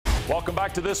Welcome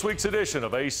back to this week's edition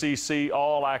of ACC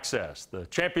All Access. The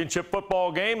championship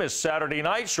football game is Saturday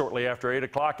night, shortly after 8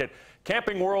 o'clock at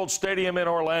Camping World Stadium in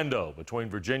Orlando, between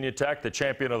Virginia Tech, the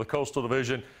champion of the Coastal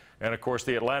Division, and, of course,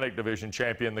 the Atlantic Division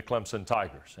champion, the Clemson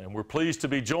Tigers. And we're pleased to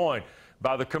be joined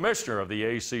by the commissioner of the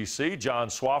ACC, John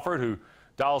Swofford, who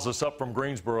dials us up from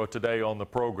Greensboro today on the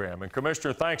program. And,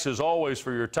 Commissioner, thanks as always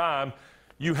for your time.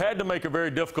 You had to make a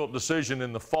very difficult decision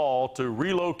in the fall to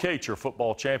relocate your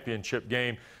football championship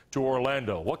game to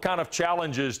Orlando. What kind of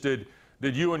challenges did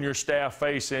you and your staff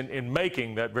face in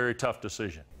making that very tough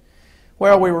decision?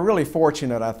 Well, we were really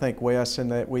fortunate, I think, Wes, in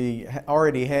that we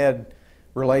already had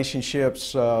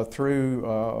relationships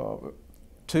through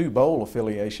two bowl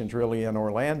affiliations, really, in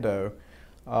Orlando.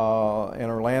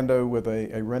 With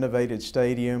a renovated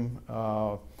stadium.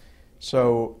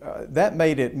 So that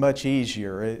made it much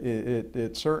easier.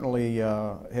 It certainly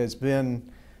has been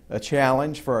a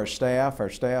challenge for our staff. Our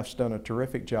staff's done a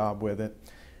terrific job with it,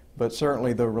 but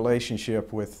certainly the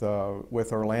relationship with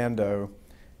Orlando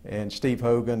and Steve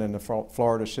Hogan and the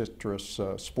Florida Citrus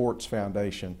Sports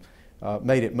Foundation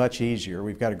made it much easier.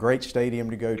 We've got a great stadium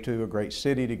to go to, a great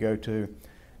city to go to,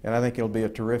 and I think it'll be a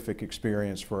terrific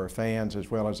experience for our fans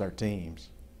as well as our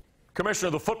teams. Commissioner,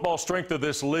 the football strength of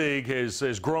this league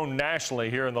has grown nationally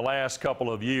here in the last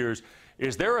couple of years.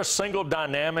 Is there a single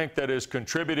dynamic that has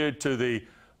contributed to the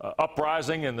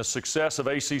uprising and the success of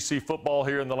ACC football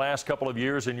here in the last couple of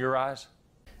years in your eyes?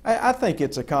 I think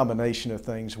it's a combination of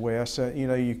things, Wes. You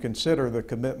know, you consider the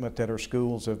commitment that our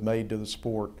schools have made to the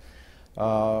sport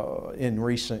in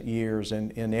recent years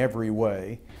in every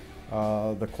way.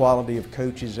 The quality of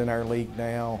coaches in our league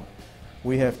now.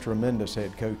 We have tremendous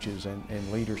head coaches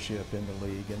and leadership in the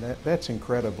league, and that's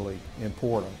incredibly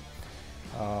important.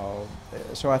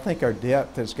 So I think our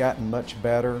depth has gotten much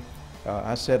better.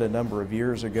 I said a number of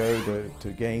years ago to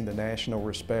gain the national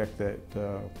respect that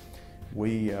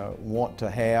we want to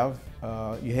have,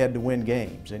 you had to win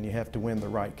games, and you have to win the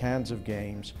right kinds of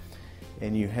games,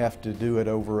 and you have to do it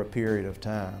over a period of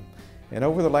time. And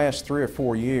over the last 3 or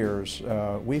 4 years,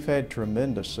 we've had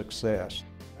tremendous success.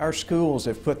 Our schools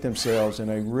have put themselves in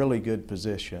a really good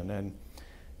position, and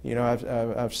you know,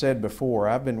 I've said before,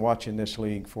 I've been watching this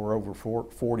league for over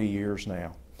 40 years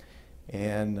now,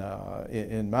 and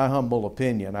in my humble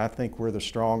opinion, I think we're the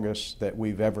strongest that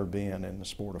we've ever been in the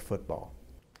sport of football.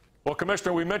 Well,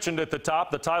 Commissioner, we mentioned at the top,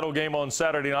 the title game on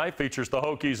Saturday night features the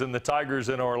Hokies and the Tigers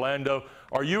in Orlando.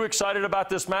 Are you excited about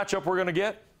this matchup we're going to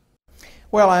get?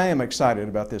 Well, I am excited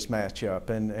about this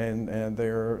matchup, and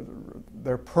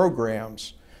their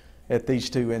programs at these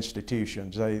two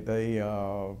institutions. They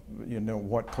you know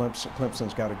what,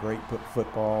 Clemson's got a great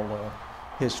football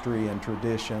history and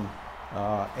tradition,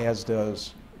 as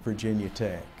does Virginia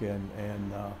Tech,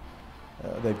 and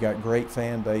they've got great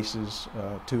fan bases,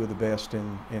 two of the best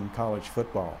in college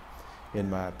football, in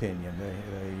my opinion,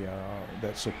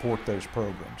 that support those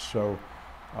programs. So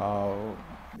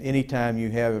anytime you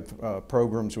have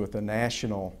programs with a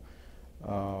national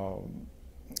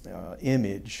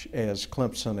image, as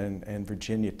Clemson and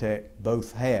Virginia Tech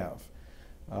both have,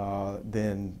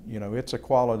 then you know it's a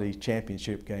quality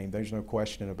championship game. There's no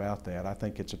question about that. I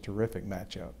think it's a terrific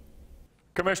matchup.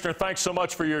 Commissioner, thanks so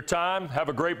much for your time. Have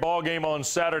a great ball game on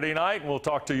Saturday night, and we'll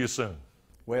talk to you soon.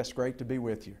 Wes, great to be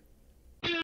with you.